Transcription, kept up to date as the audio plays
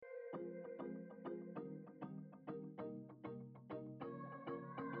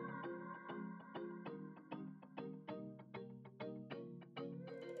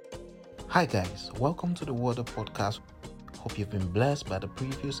Hi guys, welcome to the Water Podcast. Hope you've been blessed by the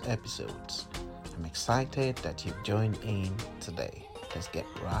previous episodes. I'm excited that you've joined in today. Let's get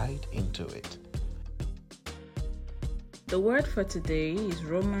right into it. The word for today is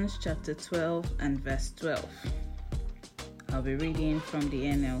Romans chapter 12 and verse 12. I'll be reading from the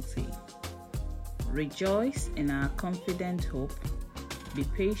NLT. Rejoice in our confident hope, be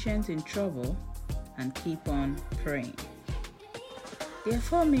patient in trouble, and keep on praying. There are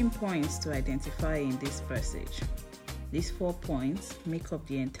 4 main points to identify in this passage. These 4 points make up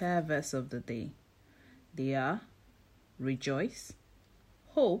the entire verse of the day. They are rejoice,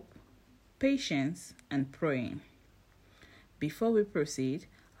 hope, patience, and praying. Before we proceed,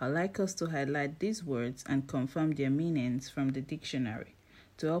 I'd like us to highlight these words and confirm their meanings from the dictionary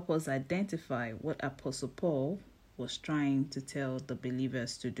to help us identify what Apostle Paul was trying to tell the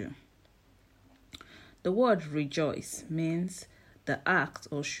believers to do. The word rejoice means the act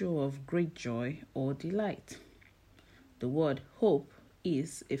or show of great joy or delight. The word hope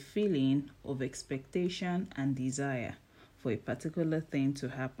is a feeling of expectation and desire for a particular thing to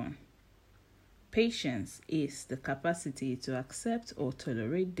happen. Patience is the capacity to accept or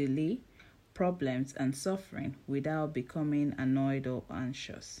tolerate delay, problems, and suffering without becoming annoyed or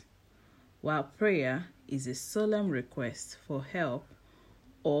anxious. While prayer is a solemn request for help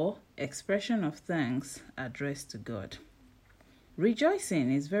or expression of thanks addressed to God.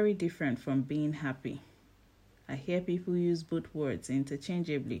 Rejoicing is very different from being happy. I hear people use both words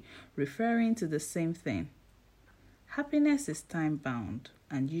interchangeably, referring to the same thing. Happiness is time-bound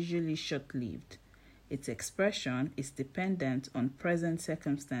and usually short-lived. Its expression is dependent on present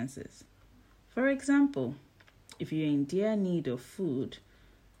circumstances. For example, if you're in dire need of food,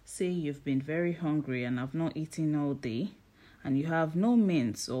 say you've been very hungry and have not eaten all day, and you have no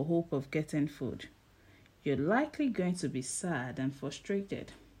means or hope of getting food, you're likely going to be sad and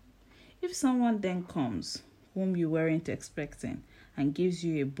frustrated. If someone then comes, whom you weren't expecting, and gives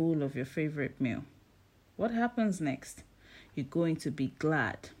you a bowl of your favorite meal, what happens next? You're going to be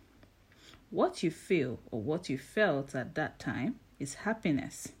glad. What you feel or what you felt at that time is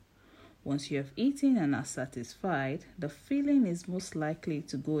happiness. Once you have eaten and are satisfied, the feeling is most likely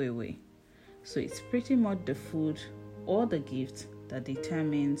to go away. So it's pretty much the food or the gift that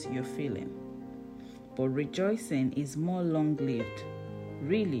determines your feeling. But rejoicing is more long-lived.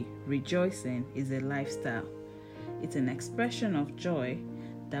 Really, rejoicing is a lifestyle. It's an expression of joy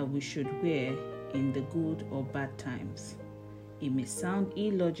that we should wear in the good or bad times. It may sound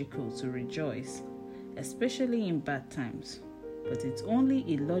illogical to rejoice, especially in bad times, but it's only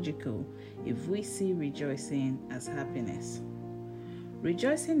illogical if we see rejoicing as happiness.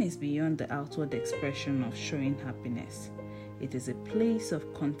 Rejoicing is beyond the outward expression of showing happiness. It is a place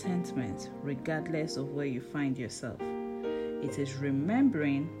of contentment regardless of where you find yourself. It is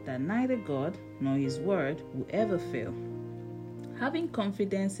remembering that neither God nor His Word will ever fail. Having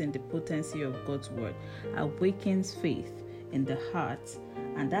confidence in the potency of God's Word awakens faith in the heart,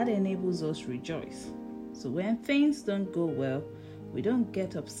 and that enables us to rejoice. So when things don't go well, we don't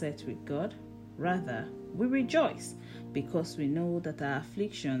get upset with God. Rather, we rejoice because we know that our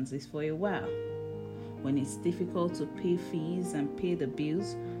afflictions is for a while. When it's difficult to pay fees and pay the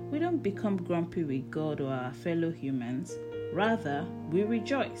bills, we don't become grumpy with God or our fellow humans. Rather, we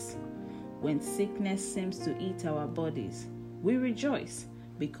rejoice. When sickness seems to eat our bodies, we rejoice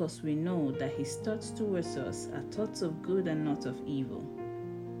because we know that His thoughts towards us are thoughts of good and not of evil.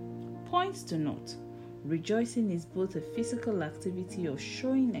 Points to note: rejoicing is both a physical activity of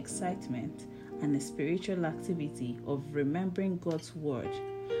showing excitement and a spiritual activity of remembering God's word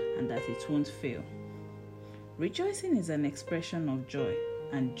and that it won't fail. Rejoicing is an expression of joy,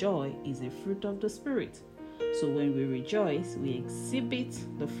 and joy is a fruit of the Spirit. So when we rejoice, we exhibit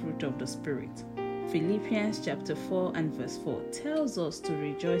the fruit of the Spirit. Philippians chapter 4 and verse 4 tells us to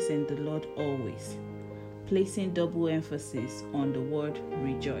rejoice in the Lord always, placing double emphasis on the word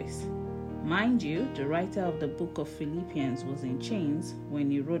rejoice. Mind you, the writer of the book of Philippians was in chains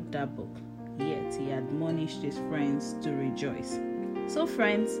when he wrote that book, yet he admonished his friends to rejoice. So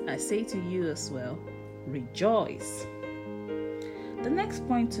friends, I say to you as well, rejoice. The next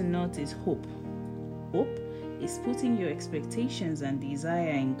point to note is hope. Hope is putting your expectations and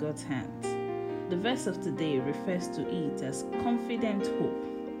desire in God's hands. The verse of today refers to it as confident hope.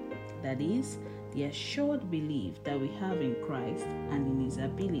 That is, the assured belief that we have in Christ and in His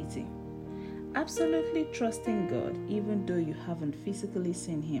ability. Absolutely trusting God even though you haven't physically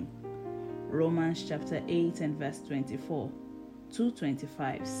seen Him. Romans chapter 8 and verse 24 to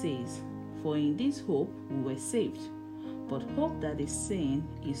 25 says, "For in this hope we were saved. But hope that is seen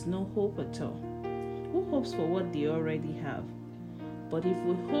is no hope at all. Who hopes for what they already have? But if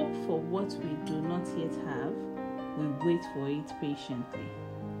we hope for what we do not yet have, we wait for it patiently.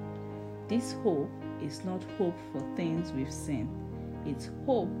 This hope is not hope for things we've seen. It's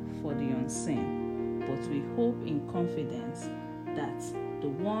hope for the unseen. But we hope in confidence that the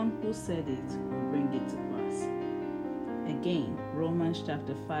one who said it will bring it to pass. Again, Romans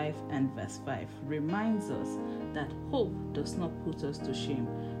chapter 5 and verse 5 reminds us that hope does not put us to shame,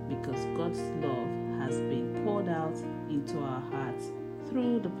 because God's love has been poured out into our hearts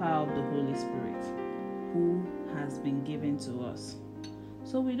through the power of the Holy Spirit, who has been given to us.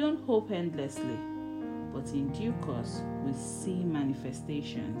 So we don't hope endlessly, but in due course we see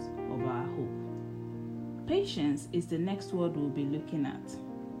manifestations of our hope. Patience is the next word we'll be looking at.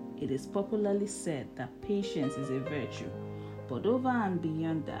 It is popularly said that patience is a virtue, but over and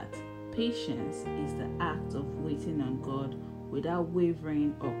beyond that, patience is the act of waiting on God without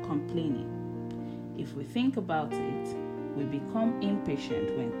wavering or complaining. If we think about it, we become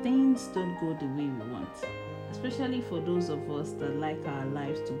impatient when things don't go the way we want, especially for those of us that like our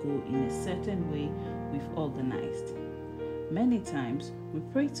lives to go in a certain way we've organized. Many times we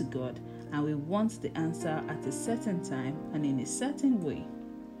pray to God and we want the answer at a certain time and in a certain way.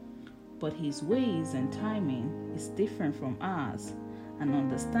 But His ways and timing is different from ours, and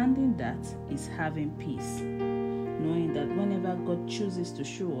understanding that is having peace, knowing that whenever God chooses to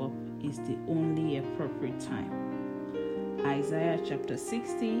show up is the only appropriate time. Isaiah chapter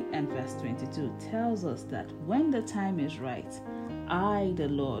 60 and verse 22 tells us that when the time is right, I, the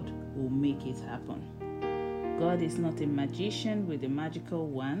Lord, will make it happen. God is not a magician with a magical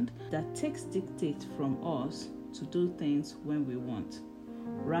wand that takes dictate from us to do things when we want.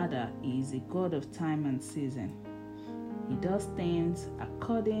 Rather, He is a God of time and season. He does things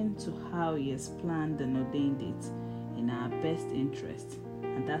according to how He has planned and ordained it in our best interest,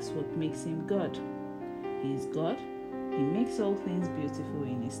 and that's what makes Him God. He is God. He makes all things beautiful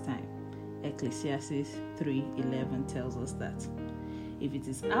in His time. Ecclesiastes 3:11 tells us that. If it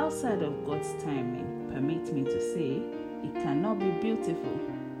is outside of God's timing, permit me to say, it cannot be beautiful.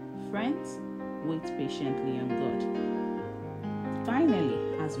 Friends, wait patiently on God. Finally,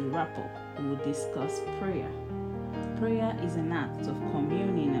 as we wrap up, we will discuss prayer. Prayer is an act of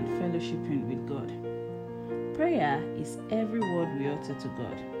communing and fellowshipping with God. Prayer is every word we utter to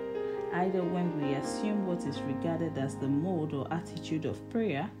God, either when we assume what is regarded as the mode or attitude of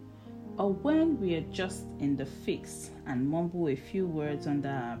prayer, or when we are just in the fix and mumble a few words under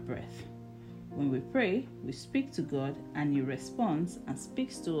our breath. When we pray, we speak to God and He responds and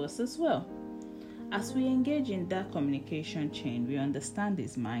speaks to us as well. As we engage in that communication chain, we understand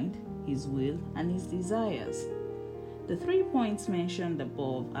His mind, His will, and His desires. The 3 points mentioned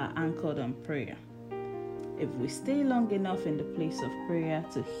above are anchored on prayer. If we stay long enough in the place of prayer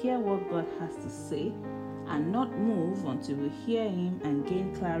to hear what God has to say and not move until we hear Him and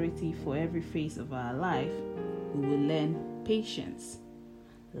gain clarity for every phase of our life, we will learn patience.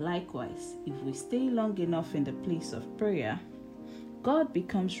 Likewise, if we stay long enough in the place of prayer, God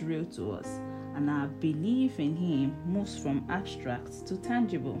becomes real to us and our belief in Him moves from abstract to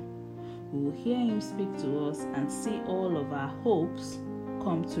tangible. We will hear Him speak to us and see all of our hopes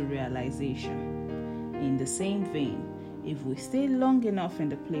come to realization. In the same vein, if we stay long enough in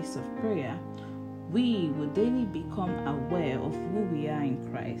the place of prayer, we will daily become aware of who we are in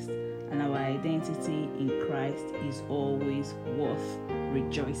Christ, and our identity in Christ is always worth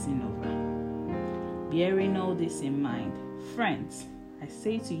rejoicing over. Bearing all this in mind, friends, I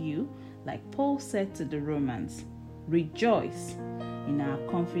say to you, like Paul said to the Romans, rejoice in our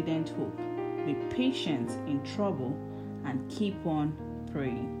confident hope, be patient in trouble, and keep on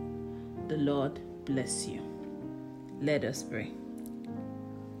praying. The Lord bless you. Let us pray.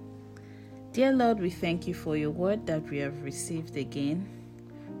 Dear Lord, we thank You for Your word that we have received again.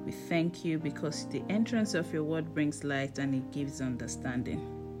 We thank You because the entrance of Your word brings light and it gives understanding.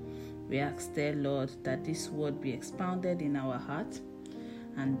 We ask, dear Lord, that this word be expounded in our heart,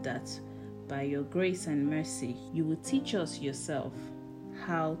 and that by Your grace and mercy, You will teach us Yourself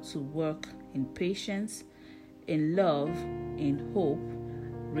how to work in patience, in love, in hope,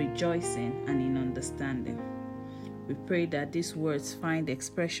 rejoicing, and in understanding. We pray that these words find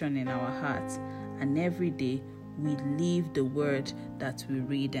expression in our hearts, and every day we live the word that we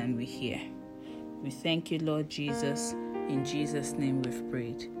read and we hear. We thank You, Lord Jesus. In Jesus' name we've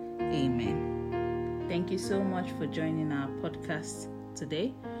prayed. Amen. Thank you so much for joining our podcast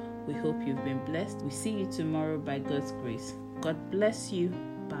today. We hope you've been blessed. We see you tomorrow by God's grace. God bless you.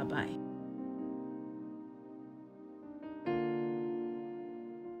 Bye-bye.